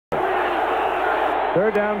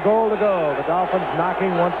Third down, goal to go. The Dolphins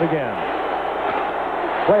knocking once again.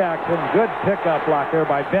 Play action, good pickup block there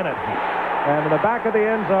by Bennett. And in the back of the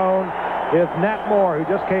end zone is Nat Moore, who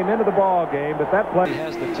just came into the ball game, but that play... He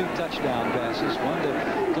has the 2 touchdown passes, one to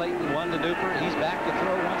Clayton, one to Duper. He's back to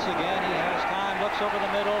throw once again. He has time, looks over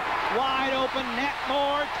the middle, wide open, Nat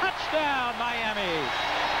Moore, touchdown, Miami.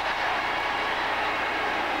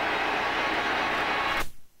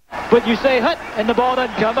 But you say hut, and the ball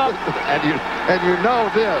doesn't come up. and you know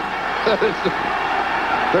this.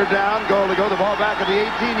 Third down, goal to go. The ball back at the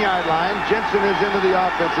 18-yard line. Jensen is into the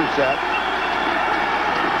offensive set.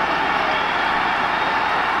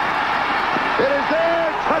 It is there.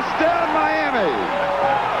 Touchdown, Miami.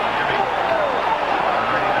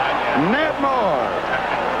 Nat Moore.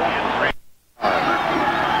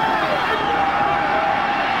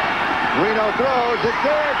 Marino throws. It's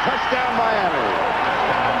there. Touchdown, Miami.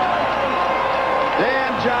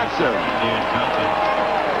 Dan Johnson.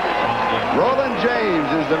 Roland James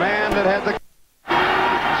is the man that had the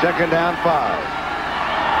second down 5.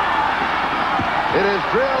 It is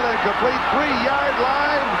drilled and complete 3-yard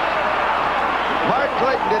line. Mark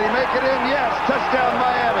Clayton, did he make it in? Yes. Touchdown,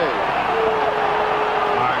 Miami.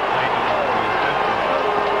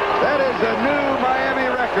 That is a new Miami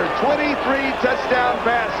record. 23 touchdown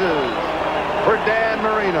passes for Dan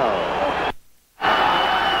Marino.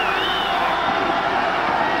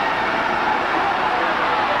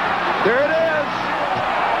 There it is.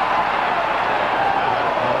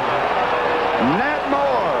 Nat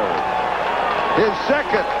Moore, his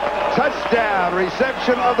second touchdown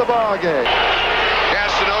reception of the ball game.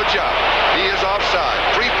 Gastineau jump. He is offside.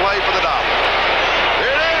 Free play for the Dolphins.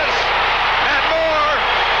 There it is. Nat Moore,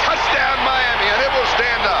 touchdown Miami, and it will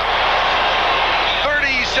stand up.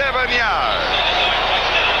 37 yards.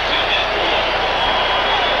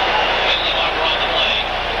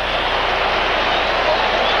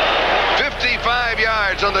 55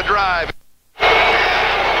 yards on the drive.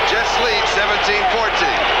 Jets lead 17-14.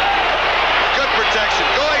 Good protection.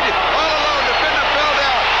 Going all alone. Defender fell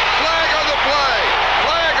down. Flag on the play.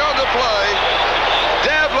 Flag on the play.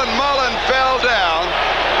 Devlin Mullen fell down.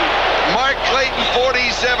 Mark Clayton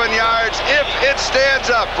 47 yards. If it stands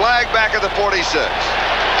up, flag back at the 46.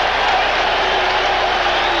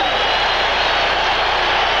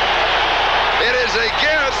 It is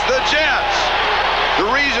against the Jets. The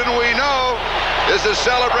reason we know is the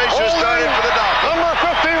celebration started for the Dolphins. Number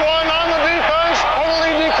 51 on the defense,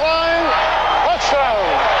 only decline,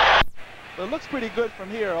 touchdown. It looks pretty good from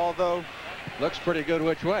here, although Looks pretty good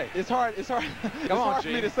which way? it's hard for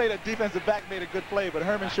me to say that defensive back made a good play, but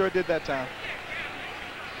Herman sure did that time.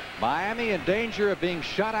 Miami in danger of being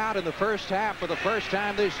shut out in the first half for the first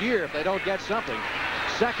time this year if they don't get something.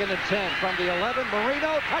 2nd and 10 from the 11.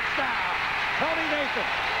 Marino, touchdown. Tony Nathan.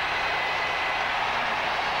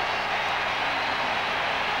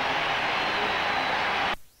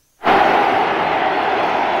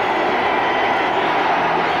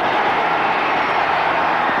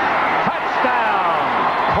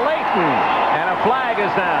 Flag is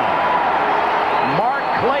down. Mark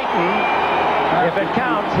Clayton, if it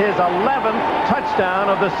counts, his 11th touchdown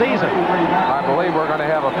of the season. I believe we're going to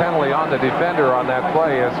have a penalty on the defender on that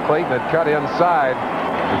play as Clayton had cut inside.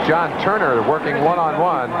 John Turner working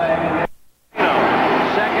one-on-one. 2nd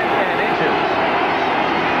and inches.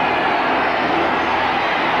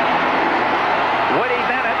 Woody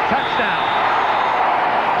Bennett, touchdown.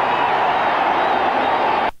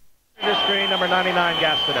 This screen, number 99,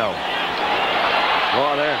 Gastineau.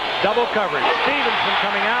 Oh, there. Double coverage. Stevenson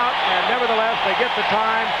coming out, and nevertheless, they get the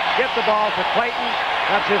time, get the ball to Clayton.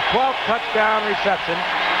 That's his 12th touchdown reception.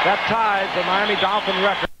 That ties the Miami Dolphin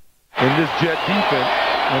record. In this Jet defense,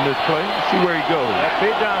 in this play, see where he goes. That's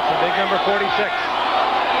Pete Johnson, big number 46.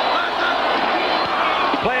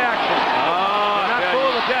 Play action. Not fool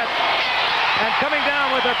the Jets. And coming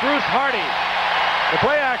down with a Bruce Hardy. The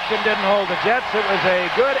play action didn't hold the Jets. It was a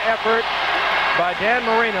good effort by Dan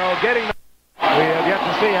Marino getting the... We have yet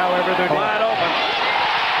to see, however, they're wide open.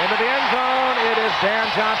 Into the end zone, it is Dan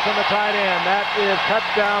Johnson, the tight end. That is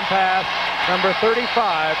touchdown pass number 35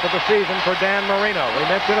 for the season for Dan Marino. We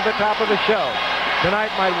mentioned at the top of the show,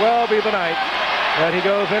 tonight might well be the night that he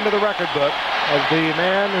goes into the record book as the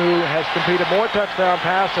man who has completed more touchdown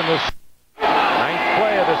pass in the 9th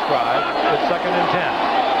play of this drive. It's 2nd and 10.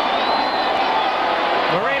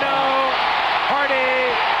 Marino,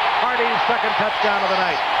 Hardy's 2nd touchdown of the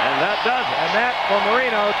night. And that does it. And that, for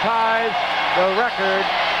Marino, ties the record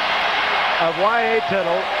of Y.A.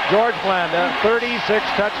 Tittle, George Blanda, 36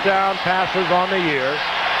 touchdown passes on the year,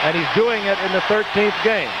 and he's doing it in the 13th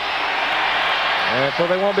game. And so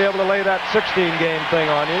they won't be able to lay that 16-game thing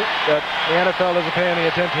on you that the NFL doesn't pay any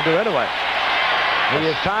attention to anyway. He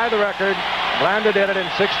has tied the record. Blanda did it in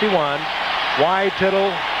 61. Wide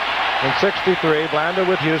Tittle in 63. Blanda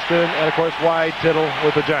with Houston. And, of course, Wide Tittle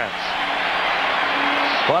with the Giants.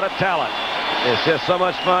 What a talent. It's just so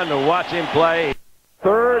much fun to watch him play.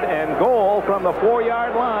 3rd and goal from the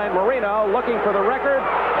 4-yard line. Marino looking for the record.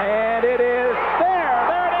 And it is there.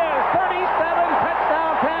 There it is. 37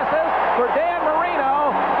 touchdown passes for Dan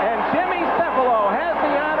Marino. And Jimmy Cephalo has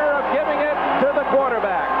the honor of giving it to the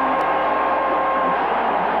quarterback.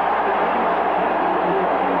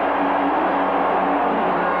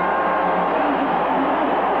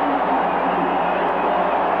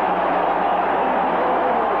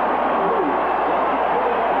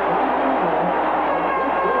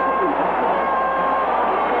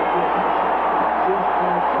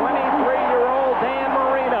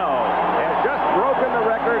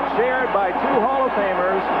 Shared by 2 Hall of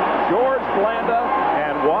Famers, George Blanda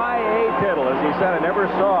and Y.A. Tittle. As he said, I never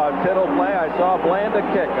saw Tittle play. I saw Blanda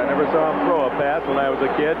kick. I never saw him throw a pass when I was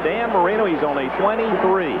a kid. Dan Marino, he's only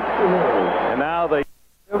 23. And now they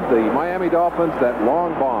give the Miami Dolphins that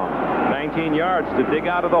long bomb. 19 yards to dig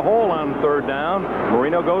out of the hole on 3rd down.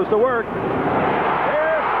 Marino goes to work.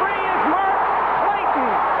 There's free is Mark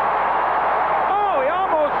Clayton. Oh, he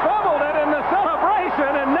almost fumbled it in the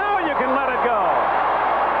celebration, and now you can let it go.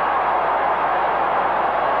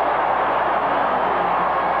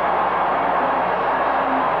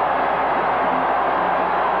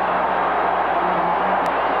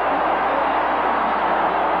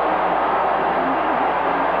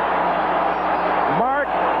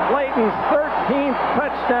 Clayton's 13th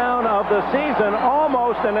touchdown of the season.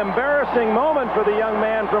 Almost an embarrassing moment for the young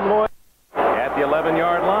man from Louisville. At the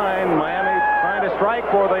 11-yard line, Miami trying to strike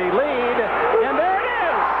for the lead. And there it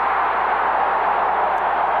is!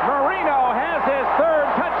 Marino has his 3rd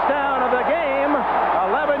touchdown of the game.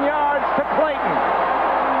 11 yards to Clayton.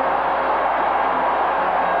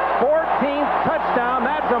 14th touchdown.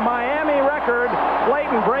 That's a Miami record.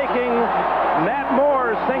 Clayton breaking Nat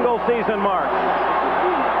Moore's single-season mark.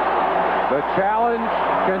 The challenge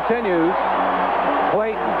continues.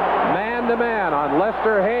 Clayton, man-to-man on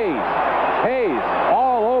Lester Hayes. Hayes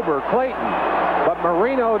all over Clayton, but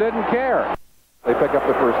Marino didn't care. They pick up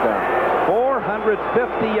the 1st down.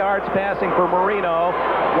 450 yards passing for Marino.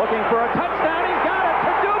 Looking for a touchdown. He's got it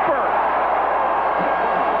to Duper.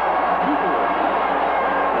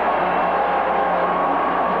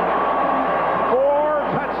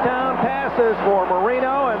 Touchdown passes for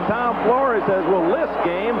Marino, and Tom Flores says, will this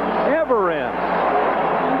game ever end?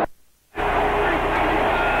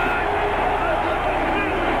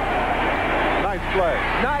 Nice play.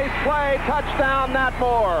 Nice play. Touchdown, Nat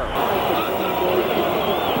Moore.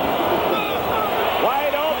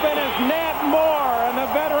 Wide open is Nat Moore, and the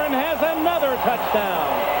veteran has another touchdown.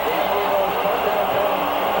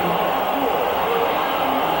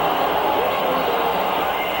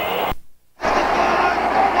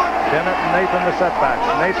 Bennett and Nathan the setbacks.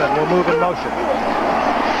 Nathan will move in motion.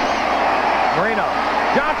 Marino.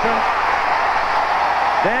 Johnson.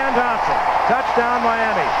 Dan Johnson. Touchdown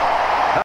Miami.